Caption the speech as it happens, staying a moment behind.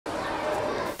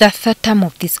The third term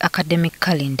of this academic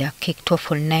calendar kicked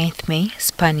off on 9th May,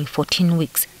 spanning 14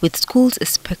 weeks, with schools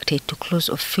expected to close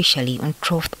officially on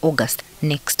 12th August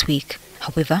next week.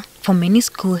 However, for many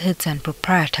school heads and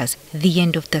proprietors, the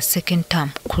end of the second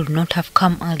term could not have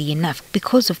come early enough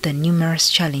because of the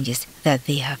numerous challenges that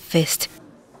they have faced.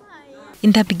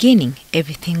 In the beginning,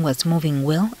 everything was moving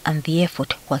well and the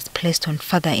effort was placed on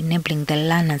further enabling the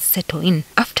learners settle in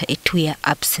after a 2-year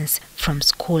absence from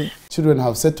school. Children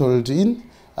have settled in.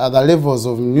 The levels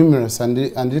of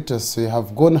numeracy and literacy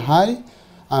have gone high,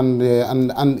 and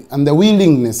the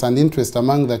willingness and interest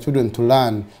among the children to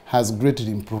learn has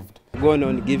greatly improved. Gone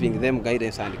on giving them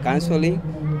guidance and counseling,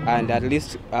 and at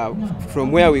least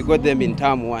from where we got them in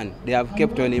term 1, they have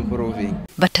kept on improving.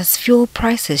 But as fuel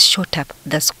prices shot up,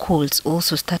 the schools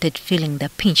also started feeling the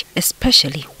pinch,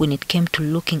 especially when it came to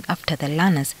looking after the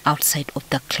learners outside of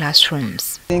the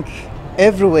classrooms. I think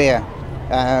everywhere,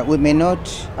 we may not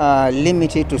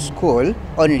limit it to school,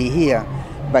 only here,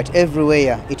 but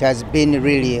everywhere it has been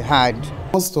really hard.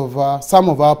 Some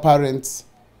of our parents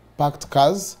parked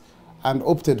cars and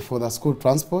opted for the school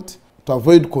transport. To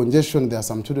avoid congestion, there are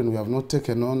some children we have not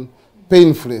taken on.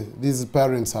 Painfully, these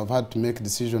parents have had to make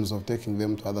decisions of taking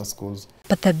them to other schools.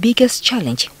 But the biggest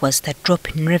challenge was the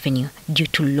drop in revenue due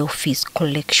to low fees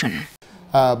collection.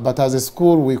 But as a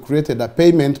school, we created a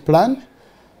payment plan,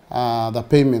 the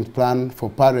payment plan for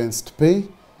parents to pay.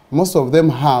 Most of them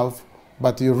have,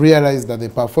 but you realize that the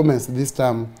performance this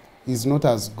term is not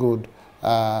as good,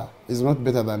 is not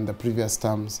better than the previous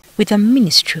terms. With the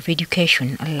Ministry of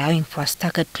Education allowing for a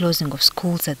staggered closing of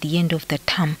schools at the end of the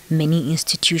term, many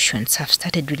institutions have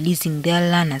started releasing their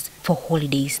learners for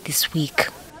holidays this week.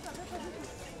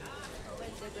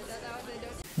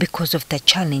 Because of the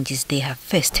challenges they have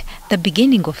faced, the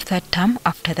beginning of third term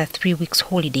after the 3 weeks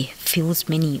holiday fills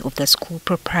many of the school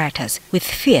proprietors with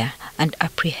fear and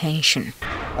apprehension.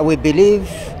 We believe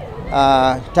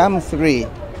term 3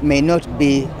 may not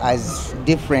be as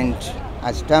different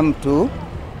as term 2.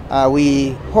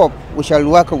 We hope we shall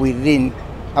work within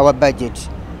our budget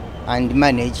and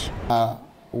manage.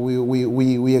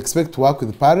 We expect to work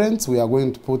with parents. We are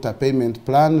going to put a payment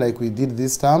plan like we did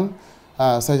this term,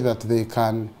 such that they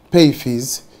can pay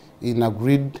fees in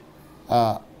agreed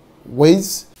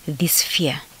ways. This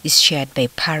fear is shared by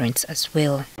parents as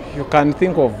well. You can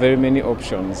think of very many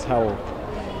options how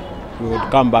we would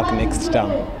come back next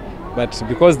term. But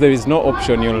because there is no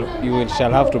option, you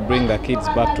shall have to bring the kids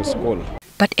back to school.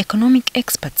 But economic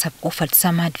experts have offered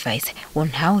some advice on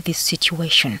how this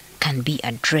situation can be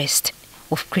addressed.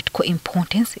 Of critical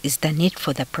importance is the need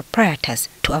for the proprietors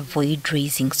to avoid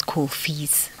raising school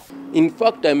fees. In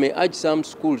fact, I may urge some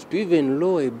schools to even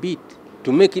lower a bit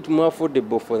to make it more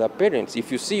affordable for the parents.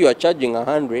 If you see you are charging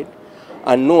 100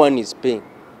 and no one is paying,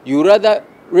 you rather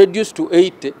reduce to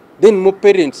 80, then more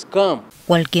parents come.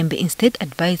 While Gembe instead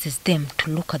advises them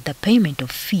to look at the payment of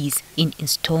fees in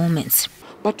installments.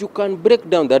 But you can break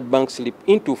down that bank slip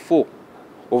into 4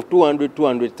 of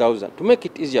 200,000 to make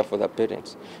it easier for the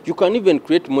parents. You can even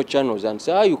create more channels and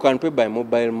say, you can pay by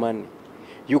mobile money.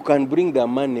 You can bring the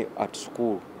money at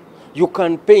school. You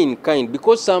can pay in kind,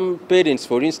 because some parents,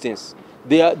 for instance,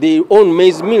 they own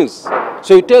maize mills.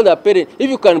 So you tell the parent, if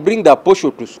you can bring the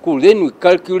portion to school, then we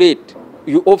calculate,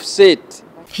 you offset.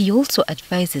 He also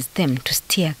advises them to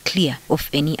steer clear of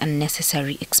any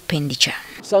unnecessary expenditure.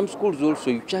 Some schools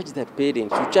also, you charge the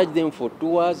parents, you charge them for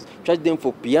tours, charge them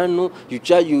for piano, you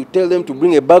tell them to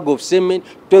bring a bag of cement,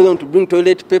 tell them to bring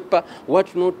toilet paper,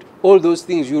 what not, all those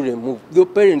things you remove. The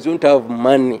parents don't have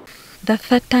money. The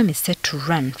third term is set to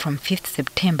run from 5th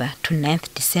September to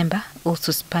 9th December,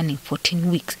 also spanning 14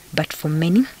 weeks. But for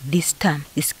many, this term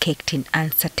is caked in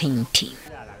uncertainty.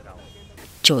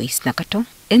 Joyce Nakato,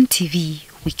 NTV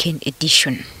Weekend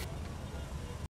Edition.